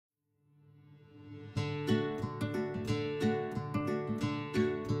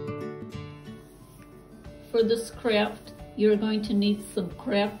For this craft, you're going to need some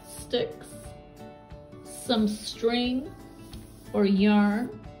craft sticks, some string or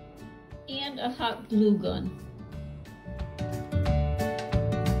yarn, and a hot glue gun.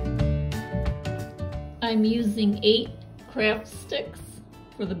 I'm using 8 craft sticks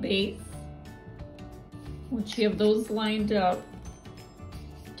for the base. Once you have those lined up,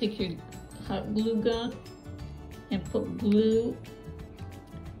 take your hot glue gun and put glue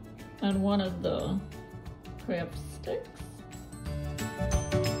on one of the craft sticks.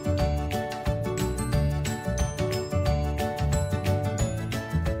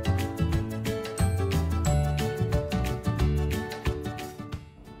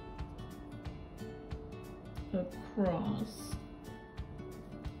 Across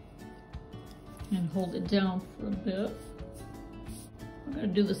and hold it down for a bit. I'm going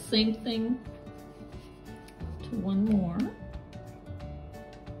to do the same thing to one more.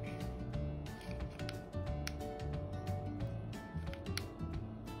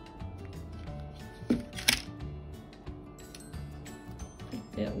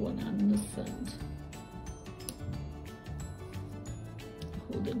 Put that one on this end.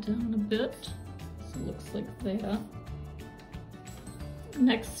 Hold it down a bit. So it looks like that.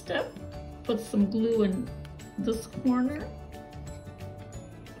 Next step, put some glue in this corner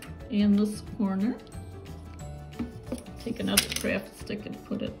and this corner. Take another craft stick and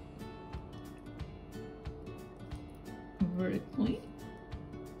put it vertically.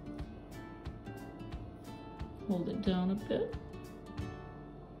 Hold it down a bit.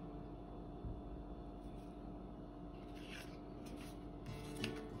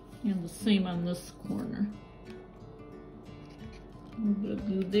 And the same on this corner. A little bit of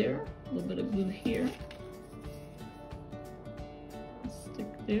glue there, a little bit of glue here. Stick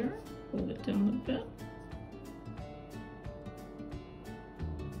there, hold it down a bit.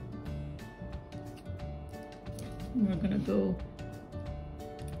 And we're going to go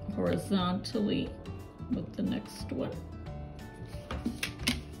horizontally with the next one.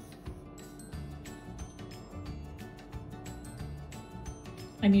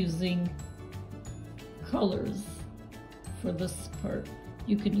 I'm using colors for this part.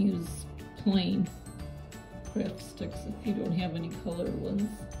 You can use plain craft sticks if you don't have any colored ones.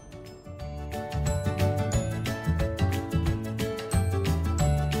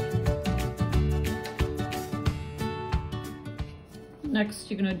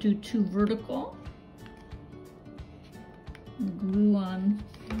 Next, you're going to do 2 vertical. Glue on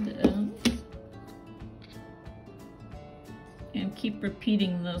the ends. And keep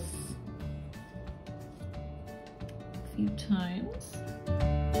repeating this a few times.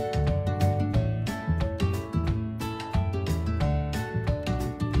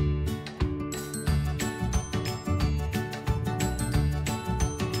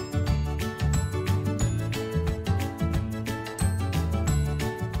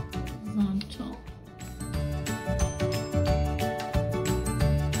 Horizontal.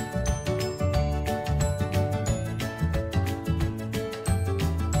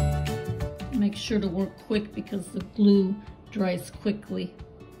 Make sure to work quick because the glue dries quickly.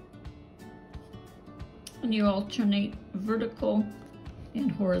 And you alternate vertical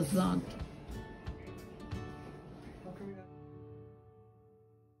and horizontal.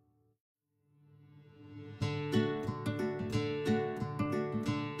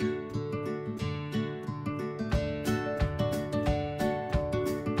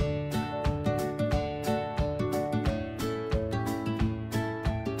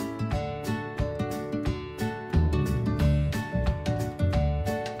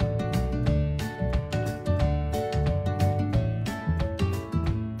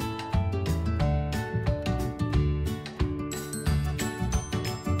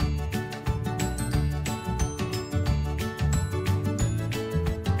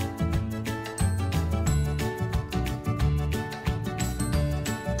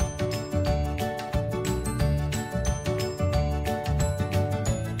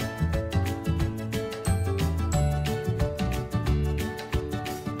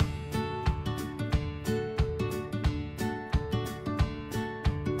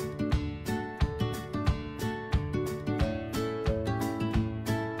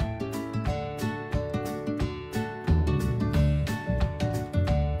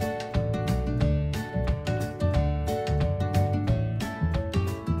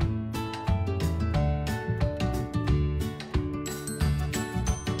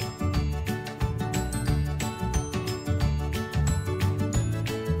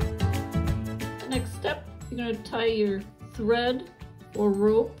 You're going to tie your thread or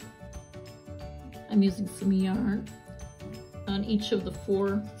rope, I'm using some yarn, on each of the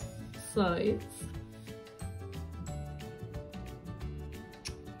 4 sides.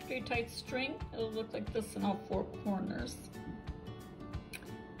 tight string. It'll look like this in all four corners.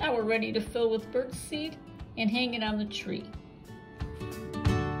 Now we're ready to fill with bird seed and hang it on the tree.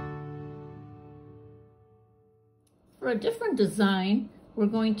 For a different design, we're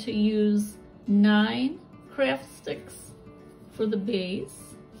going to use 9 craft sticks for the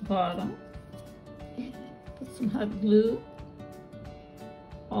base, bottom. Put some hot glue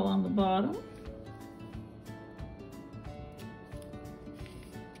all on the bottom.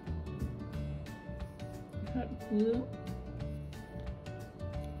 Hot glue.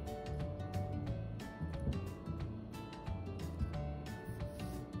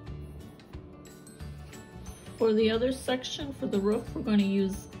 For the other section, for the roof, we're going to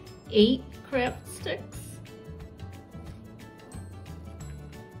use 8 craft sticks.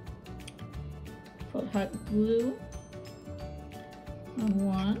 Put hot glue on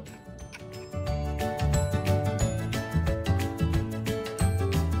one.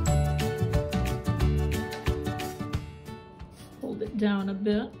 Hold it down a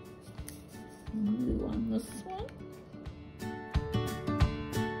bit. Glue on this one.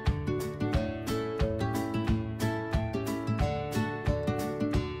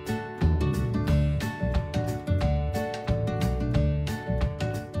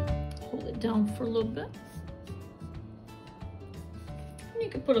 Down for a little bit. And you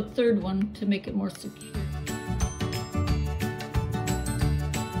could put a third one to make it more secure.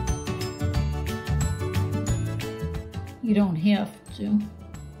 You don't have to.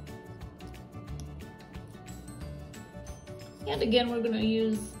 And again, we're going to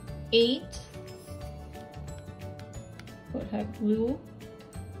use 8. Put hot glue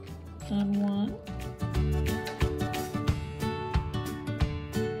on one.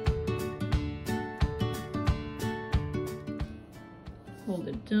 Hold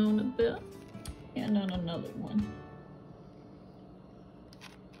it down a bit, and on another one.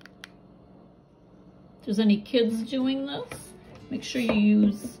 If there's any kids doing this, make sure you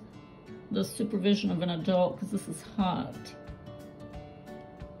use the supervision of an adult because this is hot.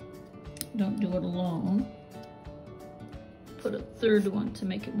 Don't do it alone. Put a third one to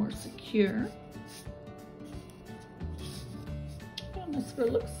make it more secure. And that's what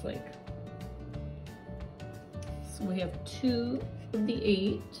it looks like. So we have 2 of the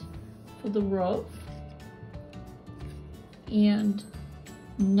 8 for the roof and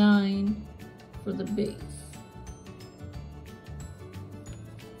 9 for the base.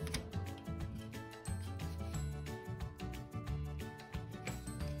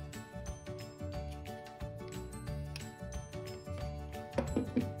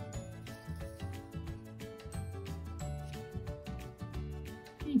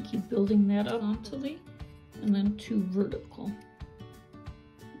 And keep building that up horizontally and then 2 vertical.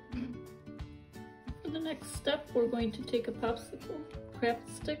 For the next step, we're going to take a popsicle craft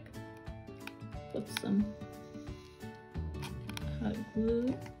stick, put some hot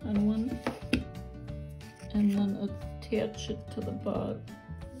glue on one, and then attach it to the bottom.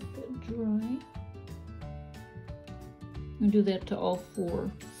 Let it dry. And do that to all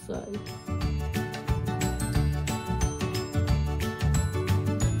 4 sides.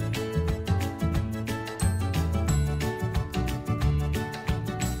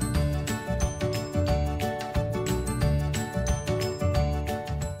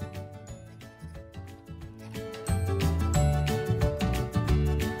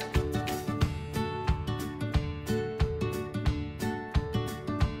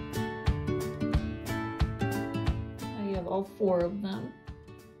 All 4 of them.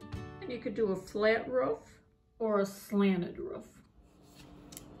 And you could do a flat roof or a slanted roof.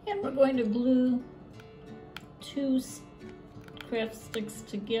 And we're going to glue 2 craft sticks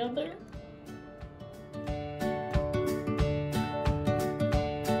together.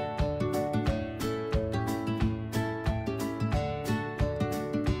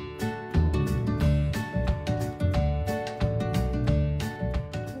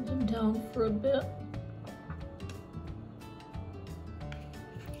 Hold them down for a bit.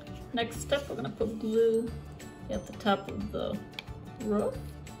 Next step, we're going to put glue at the top of the roof,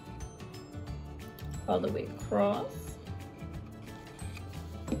 all the way across.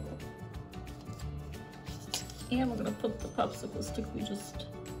 And we're going to put the popsicle stick we just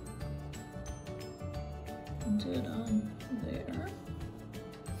did on there.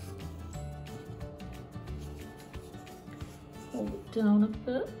 Hold it down a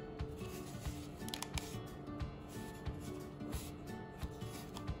bit.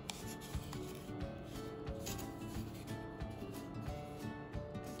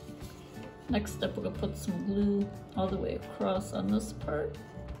 Next step, we're going to put some glue all the way across on this part.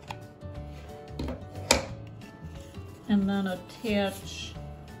 And then attach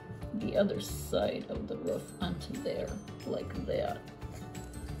the other side of the roof onto there, like that.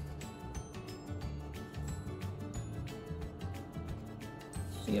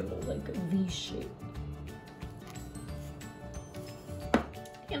 So you have like a V shape.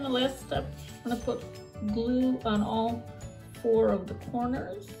 And the last step, I'm gonna put glue on all 4 of the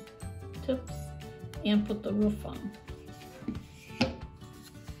corners, tips, and put the roof on.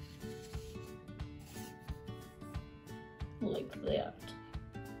 Like that.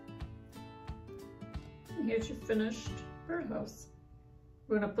 And here's your finished birdhouse.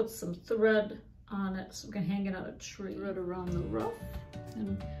 We're gonna put some thread on it so we can hang it on a tree. Thread around the roof,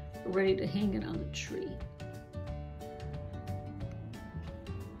 and we're ready to hang it on the tree.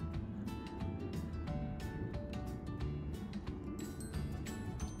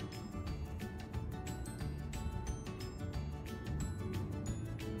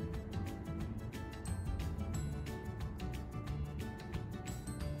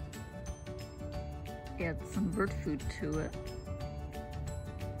 Add some bird food to it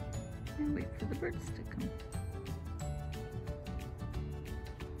and wait for the birds to come.